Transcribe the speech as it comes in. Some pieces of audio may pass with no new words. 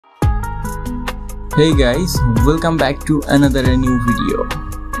Hey guys, welcome back to another new video.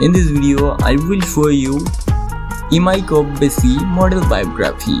 In this video, I will show you Imaikop Bassey model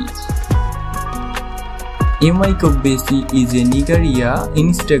biography. Imaikop Bassey is a Nigeria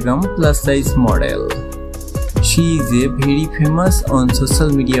Instagram plus size model. She is a very famous on social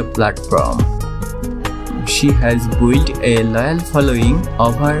media platform. She has built a loyal following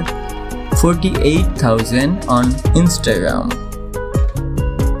of over 48,000 on Instagram.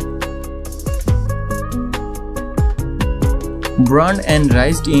 Born and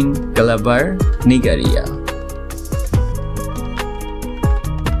raised in Calabar, Nigeria.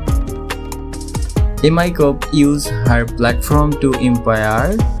 Imaikop uses her platform to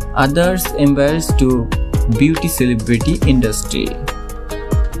inspire others embrace to beauty celebrity industry.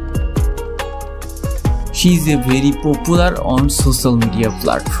 She is a very popular on social media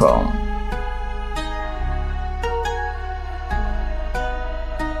platform.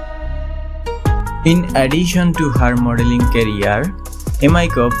 In addition to her modeling career,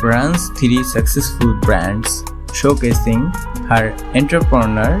 Imaikop runs 3 successful brands, showcasing her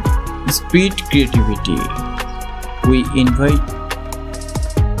entrepreneur spirit creativity. We invite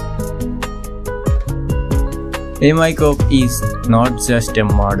Imaikop is not just a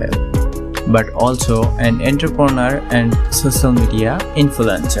model, but also an entrepreneur and social media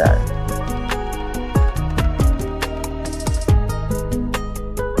influencer.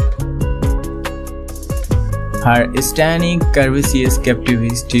 Her stunning, curvaceous,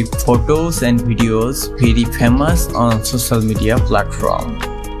 captivating photos and videos very famous on social media platform.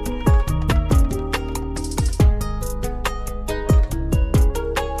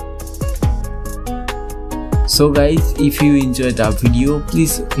 So guys, if you enjoyed the video,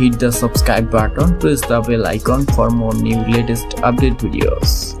 please hit the subscribe button, press the bell icon for more new latest update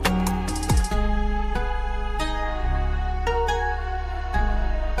videos.